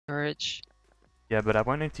Courage. Yeah, but I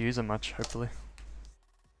won't need to use them much, hopefully.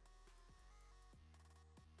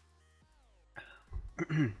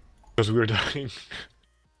 Because we're dying.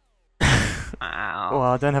 Wow. Well,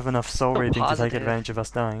 I don't have enough soul So reading to take positive. advantage of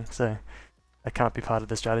us dying, so I can't be part of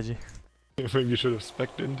the strategy. Maybe you should have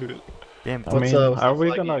specced into it. Damn. I mean, are we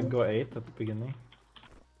flag gonna game? go 8 at the beginning?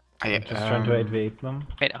 I, Just trying to 8v8 them?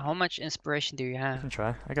 Wait, how much inspiration do you I have? can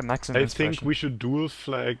try. I got maximum I inspiration. think we should dual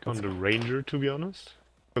flag on the ranger, to be honest.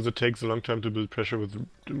 Because it takes a long time to build pressure with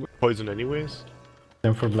poison anyways.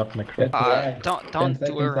 Same for blood necro. Don't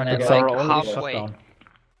do a run it It's like our only halfway. shutdown.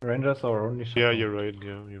 Rangers are our only shutdown. Yeah, you're right.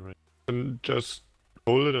 Yeah, you're right. And just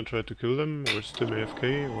hold it and try to kill them, or still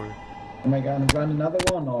AFK, or... Am I gonna run another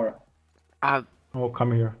one or? Oh,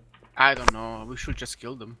 come here. I don't know. We should just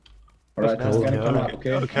kill them. Alright, Let's I'm go. gonna come up, okay?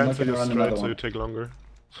 I'll I'm not cancel gonna your run another stride so you one. take longer.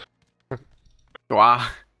 Wow.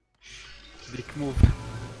 Big move.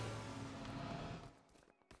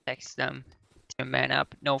 Text them. 2 man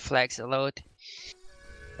up. No flags allowed.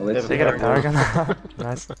 Well, let's They see got a how it goes. paragon.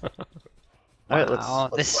 Nice. Alright, Wow,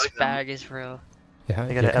 let's this bag is real. Yeah,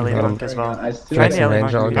 They got an Ellie monk as well. I still Try have the Ellie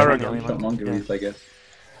monk. range You can try the some Ellie monk. monkeries, I guess.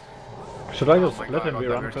 Should I just Oh my let God, him I be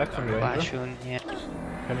got run diverted. flex on Flash ranger? soon, yeah.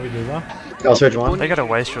 Can we do that? I'll search one. They got a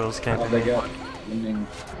wastrels Oh, camping. they got winning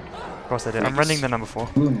Of course they do. I'm running the number 4.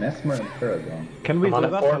 blue mesmer and paragon. Can we I'm on do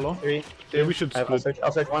it. that? 4, Hello? 3, Yeah, we should I'll split. search.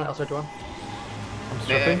 I'll search one. I'll search one. I'm The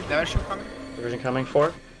stripping. version coming? Diversion coming.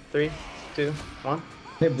 4, 3, 2, 1.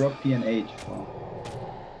 They broke PNH.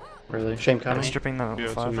 Really? Shame I'm coming. stripping the Yeah,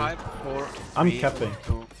 5. 5, 4, I'm 3, capping.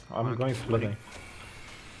 2, I'm 1. going splitting.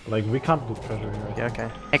 Like, we can't do pressure here. Yeah, okay.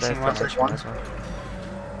 Hexing They've one. got one as well.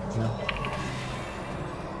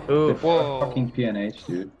 Ooh. They Whoa. fucking PNH,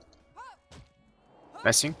 dude.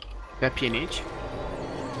 Passing. That PNH.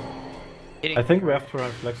 I think we have to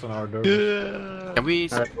run flex on our dervish. Yeah. Can we...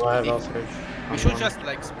 Alright, well, I have all search. We should just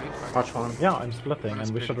like split. Right? Watch one. Yeah, I'm splitting, and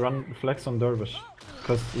we should run flex on dervish.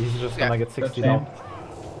 Because he's just Yeah. gonna get 60 That's down.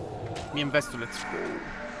 Me and Vesto, let's go.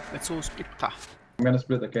 Let's all split. I'm gonna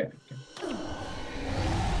split, okay.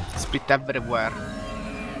 Split everywhere.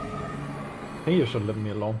 I think you should leave me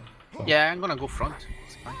alone. So. Yeah, I'm gonna go front.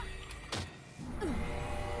 It's fine.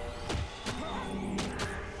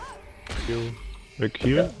 Heal. Back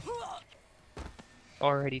here.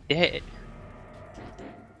 Already dead.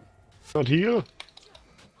 Not heal.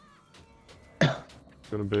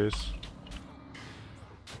 Gonna base.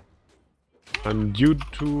 And you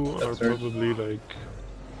two are That's right. probably like...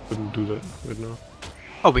 Couldn't do that right now.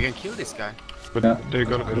 Oh, we can kill this guy. But Yeah. they're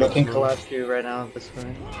gonna I'm collapse looking now. collapse you right now this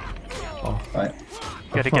way. Oh, Right.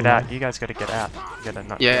 You gotta get out. You guys gotta get out. You gotta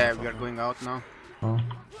not. Yeah, we are going out now. Oh.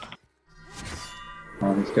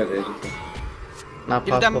 Oh, he's got ages. Not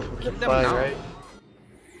Kill them- possible for kill the them flag, now. right?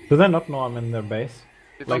 Do they not know I'm in their base?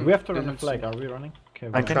 They Like, don't- we have to they run a don't flag. see- Are we running? Okay, I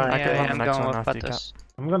we're can, running. I can Yeah, run the I'm next going one with after you cap. Patos.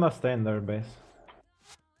 I'm gonna stay in their base.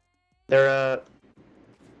 Their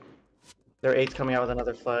 8's coming out with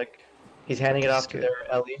another flag. He's handing it off to good.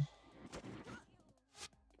 their Ellie.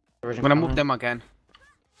 I'm gonna move them again.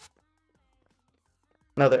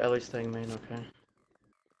 No, their Ellie's staying main, okay.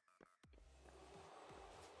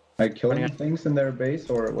 Like killing Running things in their base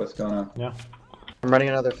or what's gonna? Yeah. I'm running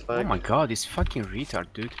another Oh flag. my god, this fucking retard,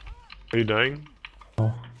 dude. Are you dying?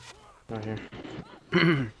 Oh. Not here.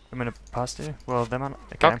 I'm gonna pass you. Well, them on.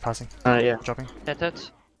 Okay, I'm passing. Yeah. Dropping. Dead. You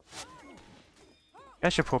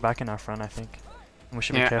guys should pull back in our front, I think. And we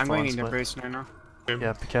should be Yeah, I'm careful going on in the split. base right now.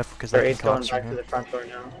 Yeah, be careful because Their they 8's can going collapse back from to here. the front door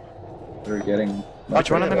now. They're getting.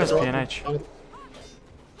 Which one of them is Yeah, PNH?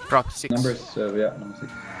 Prot 6. Numbers, yeah, number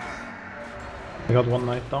 6. I got one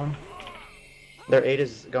knight down. Their 8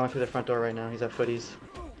 is going through the front door right now. He's at footies.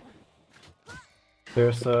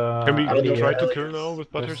 There's Can we Ellie try here. to kill now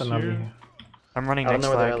with there's butters an Ellie here? here. I'm running I don't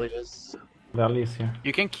next know where their flag. Ellie is. The Ellie is here.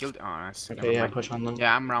 You can kill. Oh, nice. Okay, yeah, push on them.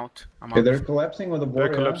 Yeah, I'm out. I'm Okay, out. they're collapsing with the They're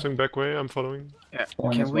board. collapsing back way, I'm following. Yeah.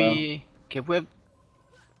 One Can as we? Can we have?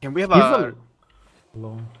 Can we have He's a?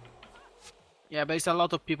 alone. Yeah, but it's a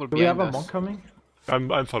lot of people Do we have behind a us. monk coming?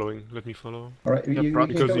 I'm following, let me follow. Alright, we can because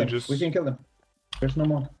kill you them. just- We can kill them. There's no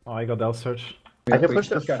more. Oh, I got L search. I can Wait, push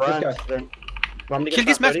the this guy, front. this guy. Then... Want me to Kill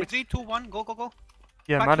get this front match. ready? 3, 2, 1. Go, go, go.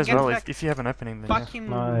 Yeah, Fucking might as get well back. if you have an opening then. Yeah. Fucking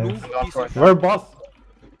Nice. noob piece of. We're boss!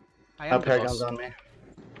 I Oh, am the Paragon's boss. on me.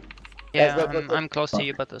 Yeah, Guys, look. I'm close to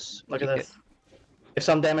you, Patos. Look at this. If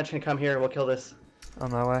some damage can come here, we'll kill this.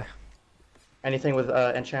 On my way. Anything with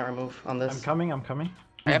enchant remove on this. I'm coming, I'm coming.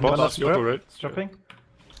 I have Boss, boss. you alright? Stripping.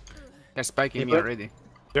 They're spiking me Keep it. already.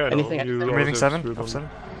 Yeah, no, Anything- you I'm I'm always moving have 7 spirit off on. 7.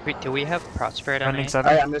 Wait, do we have Prot Spirit on Running me? 7.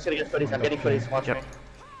 Alright, I'm just gonna get footies. I'm getting footies. Watch Yep. me.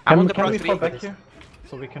 I'm on Can, the can Prot we 3. fall back here?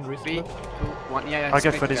 So we can 3, 2, resplit? 1. Yeah, yeah. I'll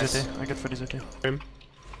get split, footies guys. with you. I'll get footies with you.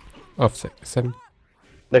 Off 7.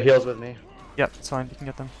 Their heals with me. Yep, it's fine. You can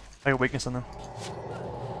get them. I got weakness on them.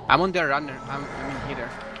 I'm on their runner. I'm in here.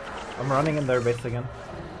 I'm running in their base again.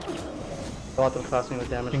 Don't let them class me with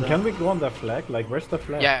damage. though. Can we go on their flag? Like, where's the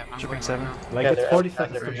flag? Yeah, I'm Chipping going 7. right now. Like, Yeah, it's they're 40 at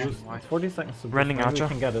seconds to regeneration. boost. It's 40 seconds to boost. Running Maybe Archer. we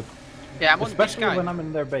can get it. Yeah, I'm on this Especially guy. when I'm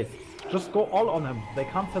in their base. Just go all on him. They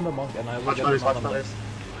can't send a monk and I will Watch get butters, them watch on him. butters.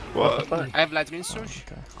 What? I have Lightning Surge.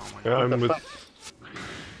 Okay. Oh my Yeah, god. I'm the with fuck?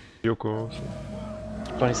 Yoko.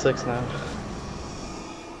 So. 26 now.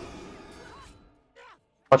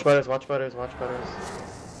 Watch butters, watch butters, watch butters.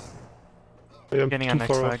 Yeah, I'm Getting too our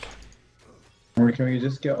next far flag. off. Or can we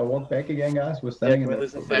just get a walk back again, guys? We're standing we're in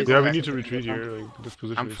losing the... phase. Yeah, we Back need to to retreat the here. Like, this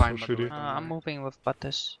position I'm is fine, so by the shitty. way. I'm moving with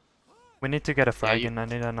butters. We need to get a flag you- in. I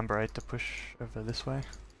need a number 8 to push over this way.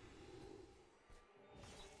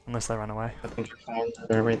 Unless they run away. I think you're fine.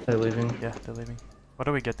 They're leaving. Yeah, they're leaving. What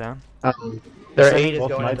do we get down? Their 8 is Both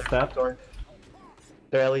going in might their stab. front door.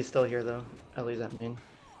 Their Ellie's still here though. Ellie's at main.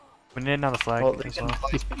 We need another flag Well, they as can well.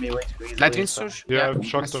 flank me way too easily. Lightning so- Surge? Yeah, I'm let's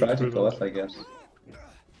shocked Try on to kill us, I guess.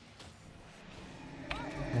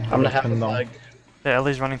 I'm gonna have Pin the down. flag. The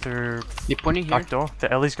Ellie's running through They're putting here. back door.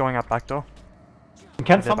 The Ellie's going up back door. Can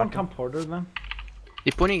They're someone back come porter then?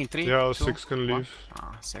 They're putting in 3. Yeah, 2, 6 can 1. leave.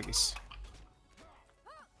 Ah, Segis.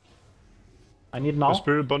 I need The now.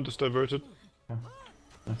 spirit bond is diverted.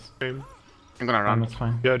 Yes. Game. I'm gonna run. That's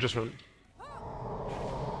fine. Yeah, just run.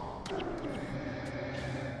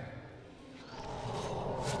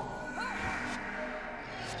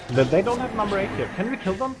 They don't have number 8 here. Can we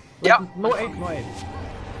kill them? Yeah. Like, no 8, no 8.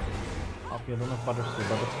 Oh, we don't have butters too,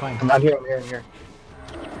 but it's fine. I'm here, I'm here, I'm here.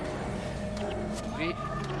 3. Yeah,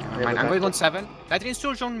 I'm back going to- on 7. Lightning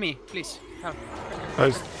Surge on me, please. Help. I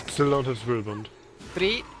still don't have spirit bond.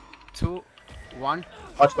 3, 2, 1.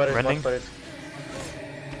 Watch butters, Running. watch butters.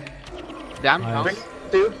 Down. Nice. Down. Bring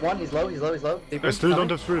 2, 1, he's low, he's low, he's low. I still don't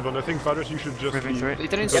have spirit bond. I think Butters, you should just Moving leave. through.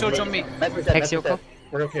 Lightning Surge on me. Mesmer's dead, Hex Mesmer's Yoko.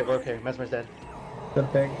 dead. We're okay, Mesmer's dead.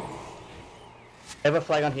 Step back. I have a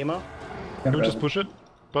flag on Hemo. Can we just push it?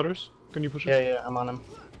 Butters? Can you push it? Yeah, I'm on him.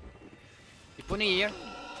 They're putting here.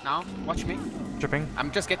 Now, watch me. Dripping.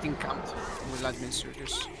 I'm just getting camped with Lightning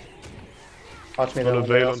Surges. Watch me Got though. a When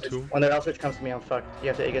their veil L on switch- 2. When their L switch comes to me, I'm fucked. You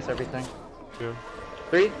have to Aegis everything. Yeah.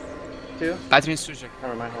 3, 2, Lightning Surge.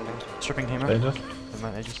 never mind, hold on. Stripping They Hemo. just... Never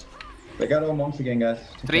mind, Aegis. They got all monks again, guys.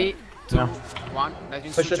 3, 2, Yeah. 1.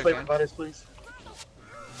 Lightning Push Surge this way again. with Butters, please.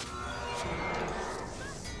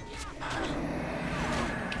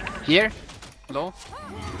 Here. Low.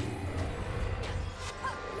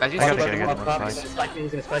 Lightning I Surge gotta again. get Up another top, flag. he's gonna spike me,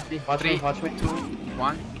 he's gonna spike me. Watch 3, me, watch me. 2,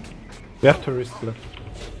 1. We have to risk split. Yeah,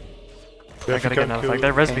 I if you gotta get can't another kill- flag.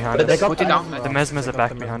 They're res behind But they us. got Put it down. The Mesmers are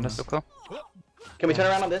back behind us. Yoko. Can we turn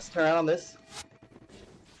around on this? Turn around on this?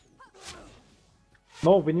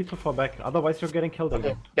 No, we need to fall back. Otherwise, you're getting killed Okay,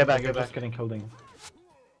 again. get back, You're get just back. getting killed again.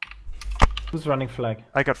 Who's running flag?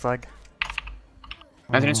 I got flag.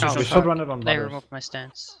 Lightning Oh, Surge we on should top. run it on They butters. removed my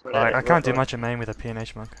stance. I can't do much in main with a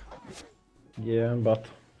PNH monk. Yeah, but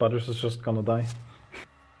butters is just gonna die.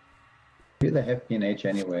 Do they have PNH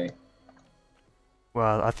anyway?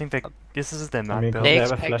 Well, I think they. This is their map mean, build. They They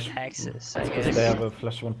have a expect flash- hexes, I Because guess. they have a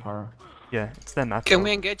flash one power. Yeah, it's their map Can build.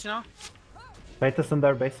 we engage now? Bait is in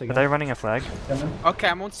their base Are again. they running a flag? Okay,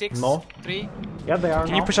 I'm on 6. No. 3. Yeah, they are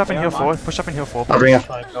Can you now. push up and They heal are now. 4? Push up and heal 4. I'll bring a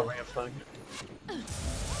flag, I'll bring a flag.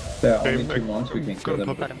 There are Okay, only 2 monks, we can kill gonna them.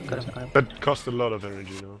 pop Got him, got him, got him. That cost a lot of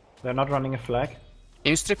energy now. They're not running a flag. Can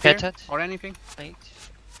you strip here? Petted. Or anything? Wait.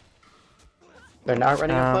 They're not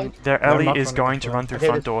running a flag? Their They're Ellie not is running going a to flag. run through Okay,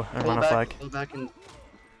 front just door and pull run a back, flag. pull back and...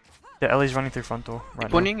 The Ellie's running through front door right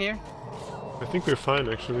now. Putting here. I think we're fine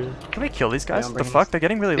actually. Can we kill these guys? I'm The bringing fuck? They're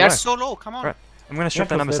getting really They're low. so low, come on. Right. I'm gonna strip Yeah,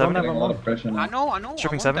 the number 'cause they don't 7. have Getting a lot of pressure now. I know.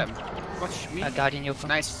 Stripping I want 7. them. Watch me. Guardian Yoko.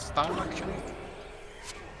 Nice start actually.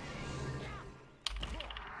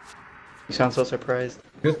 You sound so surprised.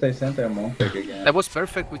 Because they sent their monk back again. That was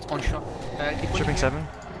perfect with one shot. They put Stripping here. 7.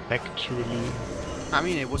 Actually. I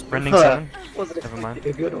mean, it was perfect. Rending 7. Was it Never mind.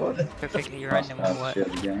 a good one? Perfectly random Ah, what? shit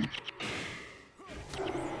again.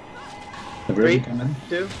 The 3, Ruby coming.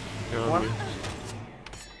 2, Yeah, One. okay.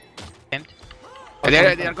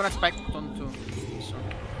 Pimped. They're gonna spike on 2. So.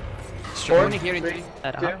 Stripping. Only here in 3.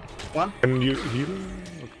 That 2, up. 1. Can you heal?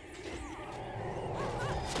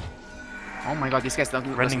 Oh my god, this guy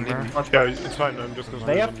doesn't Rending leave me. burn. Yeah, it's fine. I'm just gonna.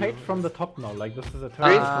 They stand have on fate you. from the top now. Like, this is a Three.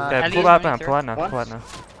 turn. Yeah, Ellie pull is out running now. through. Pull out now. What? Pull out now.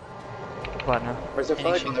 Pull out now. Where's their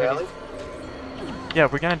flag? On their alley? Yeah,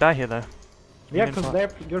 we're gonna die here though. Yeah, Even because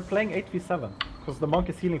far. you're playing 8v7. Because the monk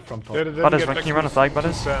is healing from top. Yeah, then Butters, get can you run a access flag, to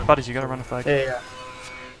Butters? sand. Butters, you gotta run a flag. Yeah.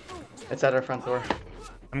 It's at our front door.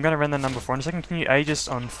 I'm gonna run the number 4 in a second. Can you Aegis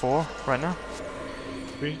on 4 right now?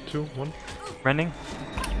 3, 2, 1. Rending.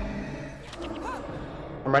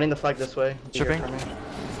 I'm running the flag this way. Be here Chipping. for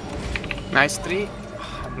me. Nice 3.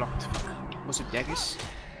 I blocked. Was it Daggers?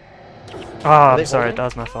 Ah, they I'm sorry, holding? that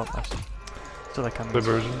was my fault. Still like coming.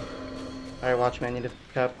 Diversion. Alright, watch me. I need to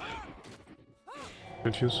cap.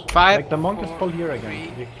 Infuse. 5. Like the monk is 4, full here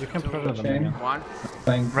again. 3, You can 2, pressure them chain. again. 1.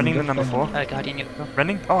 Playing Running the just number playing 4. Guardian Necro.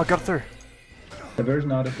 Running. Oh, I got it through.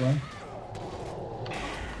 Diversion out as well.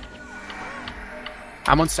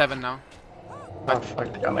 I'm on 7 now. Oh fuck,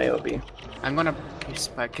 I got my AOB. I'm gonna. Can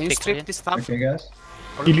you Take strip it. this stuff? Okay, guys.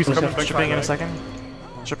 Ely's Who's coming that? back. Shipping in a flag. second.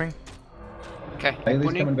 Shipping. Okay. Bailey's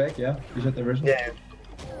Putting. coming back, yeah. You said diversion? Yeah.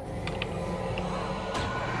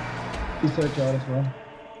 He's search out as well.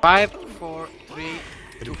 5, 4, 3,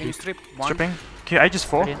 2. Can you strip? 1. Shipping. Okay, I just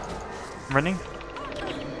 4. Guardian. I'm running.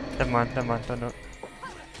 Never mind, don't know.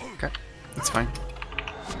 It's fine.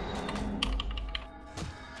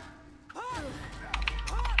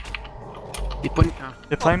 Keep putting.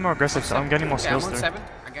 They're playing more aggressive, so I'm getting more Okay, skills I'm on through. 7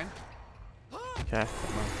 again. Okay.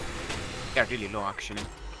 They're really low actually.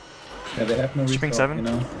 Yeah, they have no Shipping restock, 7. you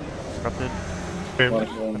know. Corrupted. Water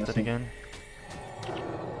roll Corrupted missing. again.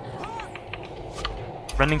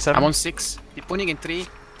 Running 7. I'm on 6. Keep putting in 3,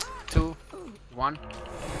 2, 1.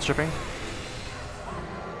 Shipping.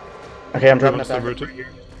 Okay, I'm dropping it Everyone's back. diverted.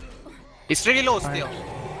 It's really low still.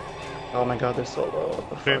 Oh my god, they're so low. What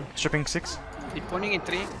the fuck? Okay. Shipping 6. Keep putting in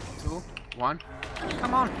 3, 2, 1.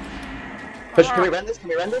 Come on. Push, can we run this? Can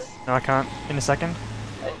we run this? No, I can't. In a second.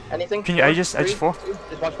 Anything? Can you Aegis? 3, Aegis 4? 2,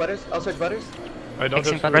 just watch butters. I'll search butters. I don't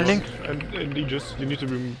Fixing have Rending. and you just you need to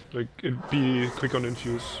be quick on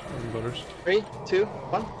infuse on butters. 3, 2,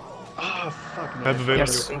 1. Ah, fuck me. Have a veil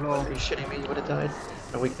Yes. on Are you shitting me? You would have died.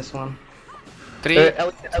 I weakness one. 3.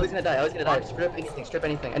 Ellie's gonna die. Ellie's gonna die. Strip anything. Strip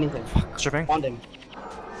anything. Anything. Shipping. Bonding.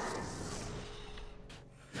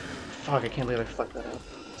 Fuck! I can't believe I fucked that up.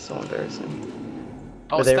 So embarrassing.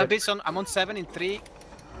 Oh, But they stab were- this on. I'm on 7 in 3,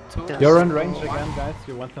 2. Yeah. You're in range again, guys.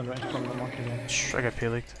 You went in range from the monk again. Shh, I got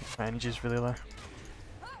peeled. My energy's really low.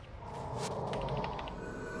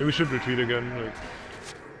 Maybe we should retreat again. Like,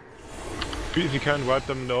 if you can wipe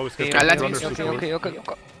them, they always get Okay, I'll let runners him- to okay, kill. okay.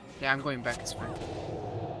 Yeah, I'm going back. It's fine.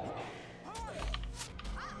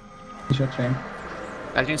 He shot chain.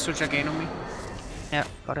 I'll just switch again on me. Yeah,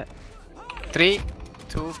 got it. 3,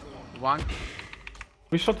 2, 1.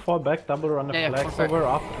 We should fall back, double run the Yeah, yeah, flag, fall so back. we're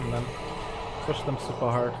up, and then push them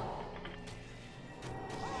super hard.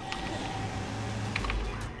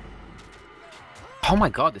 Oh my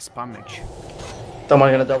god, the spam mage.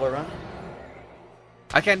 Someone gonna double run?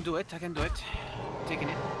 I can do it. Taking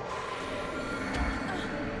it.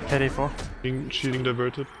 Head A4. Shielding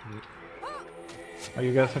diverted. Are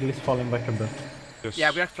you guys at least falling back a bit? Yes.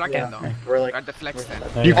 Yeah, we are flag end though. We're like. At the flex stand.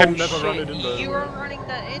 Yeah, You yeah. can never run it in the. You are running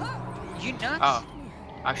that in? You nuts? Oh,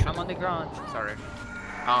 I should. I'm on the ground. Sorry.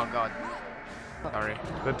 Oh god. Sorry.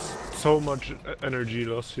 That's so much energy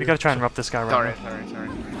loss We here. gotta try and rob this guy right Sorry.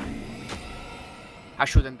 I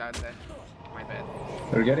shouldn't die there. My bad.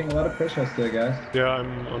 We're getting a lot of pressure still, guys. Yeah,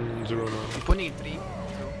 I'm on 0 now. I'm putting in 3, 2,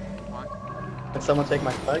 1. Can someone take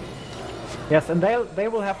my flag? Yes, and they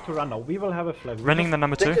will have to run now. We will have a flag. now. Running the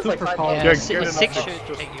number Think 2. it's like Super 5 power. hands. Yeah, Six, get enough six buffs, should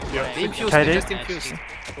just- take you. yeah. right? The infuse, KD? just infuse.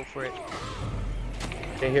 Go for it.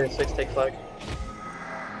 Okay, here, 6 take flag.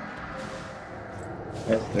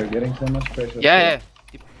 Yes, they're getting so much pressure. Yeah.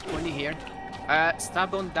 Keep pointing here.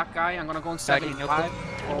 Stab on that guy. I'm gonna go on 7, Guardian 5,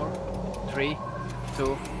 4, 3,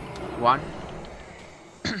 2, 1.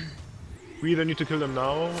 We either need to kill them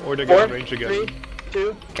now or they 4, get in range again. 3,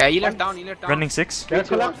 2. Okay, healer down. Running 6. They're 3,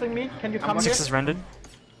 2, 1. collapsing me. Can you come on here? 6 is rendered.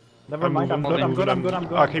 Never mind. I'm good. I'm good. I'm good. I'm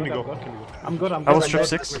good. Ah, I'm can we good, go? I'm good. Can we go? I'm good. I'm I good. will I'm strip good.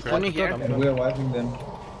 6. Pointing here. And we're wiping them.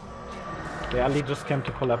 Yeah, Ali just came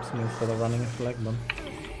to collapse me instead of running a flag, but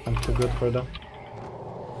I'm too good for that.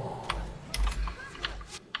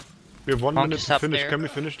 We have 1 Monk minute is to up finish. there. Can we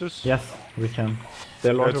finish this? Yes, we can.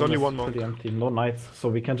 Their Lord it's room only is one monk. pretty empty. No knights, so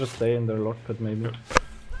we can just stay in their Lord pit maybe.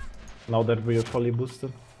 Now that we are fully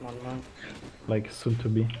boosted, One monk. like soon to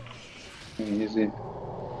be. Easy.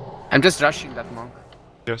 I'm just rushing that monk.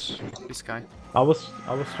 Yes. This guy. I was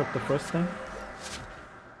stripped the first thing.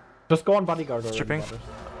 Just go on bodyguard already. Stripping. Butters.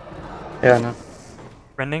 Yeah, no.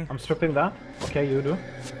 Rending. I'm stripping that. Okay, you do.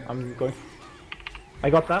 I'm going. I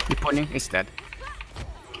got that. Keep pointing. He's dead.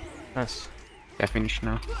 Nice. They're finished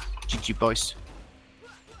now. GG boys.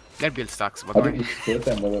 Their build sucks, but How why? did we split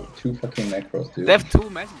them with 2 fucking Necros, dude? They have 2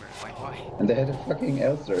 mesmers. Like why? And they had a fucking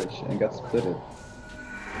L surge and got splitted.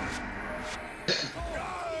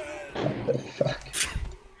 What the fuck?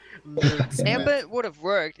 Ambit would have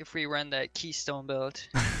worked if we ran that Keystone build.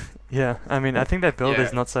 Yeah, I mean, I think that build Yeah.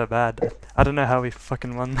 is not so bad. I don't know how we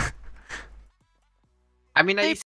fucking won. I mean, They it's